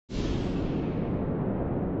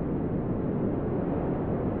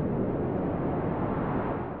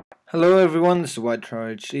Hello everyone, this is White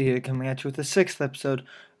HD here, coming at you with the 6th episode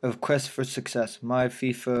of Quest for Success, my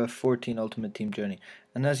FIFA 14 Ultimate Team journey.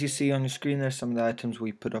 And as you see on your screen there, some of the items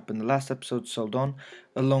we put up in the last episode sold on,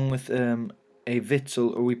 along with a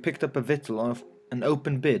Witzel, or we picked up a Witzel off an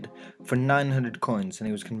open bid for 900 coins, and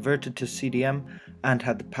he was converted to CDM and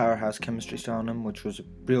had the powerhouse chemistry star on him, which was a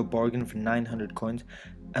real bargain for 900 coins.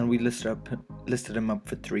 And we listed him up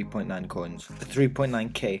for 3.9 coins,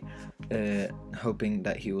 3.9k, hoping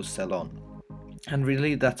that he will sell on. And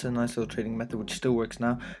really, that's a nice little trading method which still works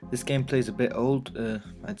now. This gameplay is a bit old,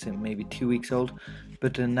 I'd say maybe 2 weeks old,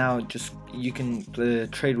 but now you can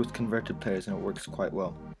trade with converted players and it works quite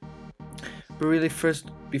well. But really,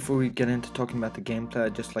 first, before we get into talking about the gameplay,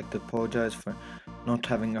 I'd just like to apologize for not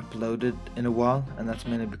having uploaded in a while, and that's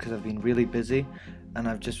mainly because I've been really busy and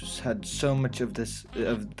I've just had so much of the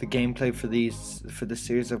gameplay for this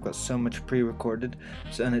series. I've got so much pre-recorded,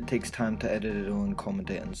 and it takes time to edit it all and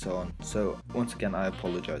commentate and so on. So once again, I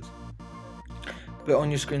apologize. But on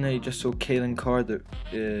your screen there, you just saw Calen Carr, the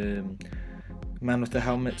man with the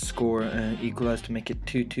helmet, score equalize to make it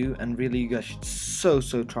 2-2, and really you guys should so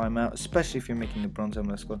try him out, especially if you're making the bronze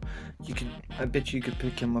helmet squad. I bet you could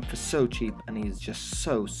pick him up for so cheap, and he's just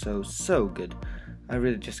so good. I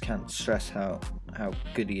really just can't stress how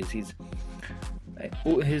good he is. He's I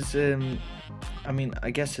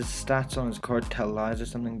guess his stats on his card tell lies or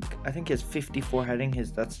something. I think he has 54 heading,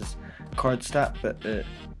 that's his card stat, but it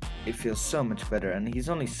feels so much better, and he's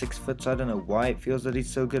only 6 foot, so I don't know why it feels that he's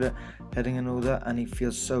so good at heading and all that, and he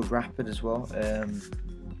feels so rapid as well,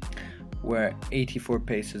 where 84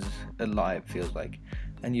 pace is a lie, it feels like.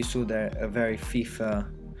 And you saw there a very FIFA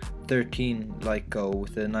 13 like goal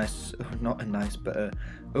with a nice, but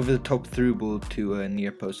over the top through ball to a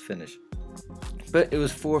near post finish. But it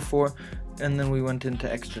was 4-4, and then we went into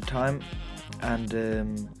extra time, and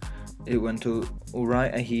it went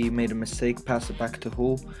alright, and he made a mistake, passed it back to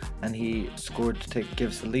Hall, and he scored to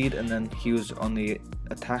give us the lead, and then he was on the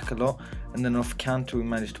attack a lot, and then off counter we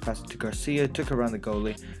managed to pass it to Garcia, took around the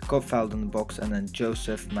goalie, got fouled in the box, and then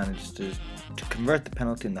Joseph managed to convert the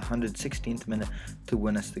penalty in the 116th minute to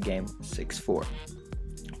win us the game 6-4.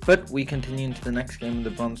 But we continue into the next game of the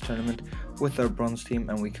bronze tournament with our bronze team,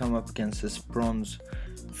 and we come up against this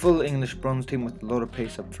full English bronze team with a lot of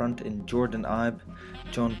pace up front in Jordan Ibe,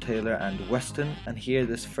 John Taylor and Weston. And here,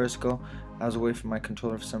 this first goal, I was away from my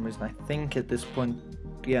controller for some reason. I think at this point,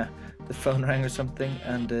 the phone rang or something,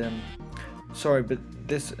 and sorry, but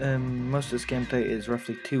this most of this gameplay is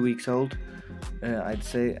roughly 2 weeks old, I'd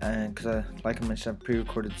say, because like I mentioned, I've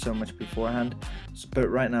pre-recorded so much beforehand, but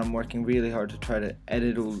right now I'm working really hard to try to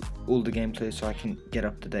edit all the gameplay so I can get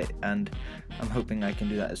up to date, and I'm hoping I can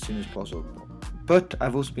do that as soon as possible. But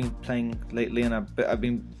I've also been playing lately, and I've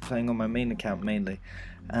been playing on my main account mainly,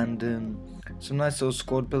 and some nice little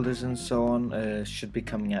squad builders and so on should be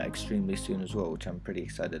coming out extremely soon as well, which I'm pretty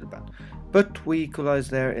excited about. But we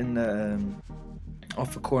equalised there in the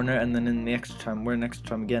off a corner, and then in the extra time, we're in extra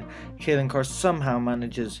time again. Calen Carr somehow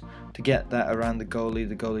manages to get that around the goalie.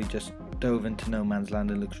 The goalie just dove into no man's land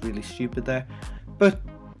and looks really stupid there.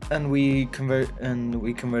 And we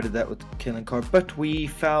converted that with Calen Carr. But we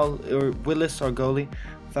Willis, our goalie,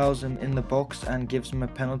 fouls him in the box and gives him a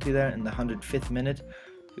penalty there in the 105th minute,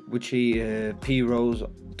 which he P-rolls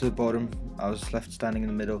to the bottom. I was left standing in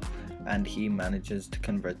the middle, and he manages to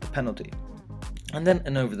convert the penalty. And then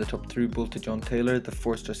an over-the-top through ball to John Taylor, the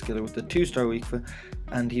 4-star skiller with the 2-star weak foot,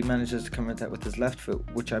 and he manages to convert that with his left foot,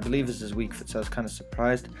 which I believe is his weak foot, so I was kind of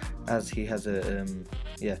surprised, as he has a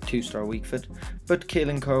 2-star weak foot. But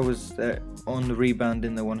Calen Carr was there on the rebound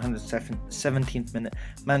in the 117th minute,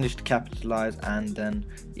 managed to capitalise and then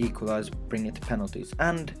equalise, bring it to penalties.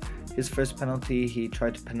 And his first penalty, he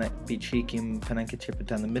tried to be cheeky and Panenka chip it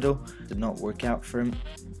down the middle, did not work out for him,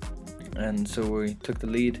 and so we took the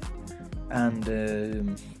lead. And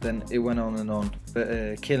then it went on and on. But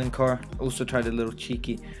Calen Carr also tried a little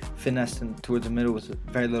cheeky finesse towards the middle with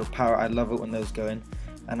very little power. I love it when those go in,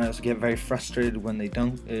 and I also get very frustrated when they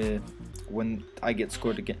don't. When I get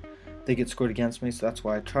scored again, they get scored against me. So that's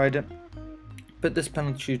why I tried it. But this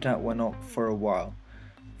penalty shootout went on for a while,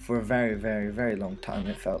 for a very long time.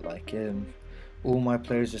 It felt like all my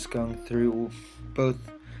players just going through, both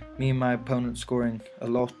me and my opponent scoring a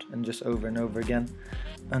lot and just over and over again.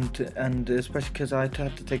 And especially because I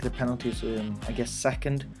had to take the penalties, I guess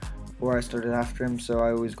second, or I started after him, so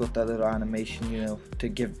I always got that little animation, to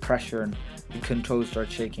give pressure, and the controls start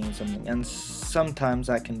shaking and something. And sometimes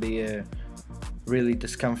that can be really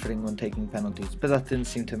discomforting when taking penalties. But that didn't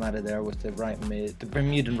seem to matter there with the right mid, the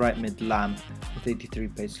Bermudan right mid Lamb with 83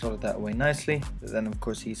 pace slotted that away nicely. Then of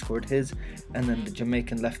course he scored his, and then the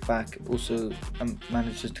Jamaican left back also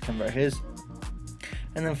manages to convert his.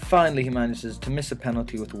 And then finally he manages to miss a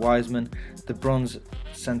penalty with Wiseman, the bronze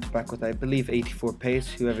centre back with I believe 84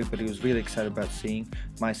 pace, who everybody was really excited about seeing,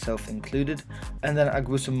 myself included. And then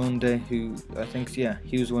Agusamunde, who I think,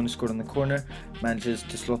 he was the one who scored on the corner, manages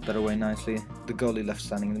to slot that away nicely. The goalie left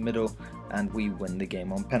standing in the middle, and we win the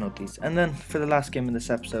game on penalties. And then for the last game in this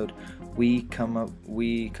episode, we come up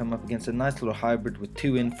against a nice little hybrid with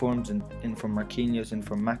two informs, in from Marquinhos, in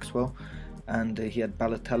from Maxwell, and he had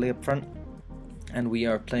Balotelli up front. And we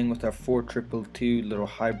are playing with our 4-2-2 little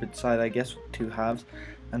hybrid side, I guess, with two halves.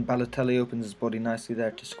 And Balotelli opens his body nicely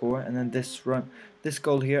there to score. And then this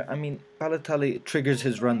goal here, I mean, Balotelli triggers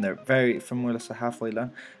his run there, from more or less a halfway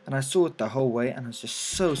line. And I saw it the whole way, and I was just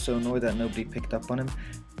so annoyed that nobody picked up on him.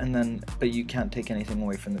 And then, but you can't take anything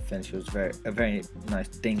away from the finish. It was a very nice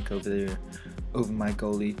dink over my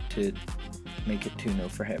goalie to make it 2-0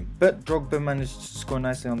 for him. But Drogba managed to score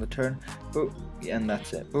nicely on the turn, and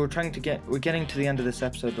that's it. But we're getting to the end of this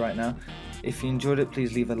episode right now. If you enjoyed it,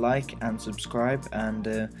 please leave a like and subscribe,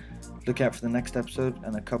 and look out for the next episode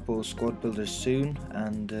and a couple squad builders soon.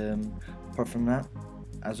 And apart from that,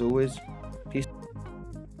 as always,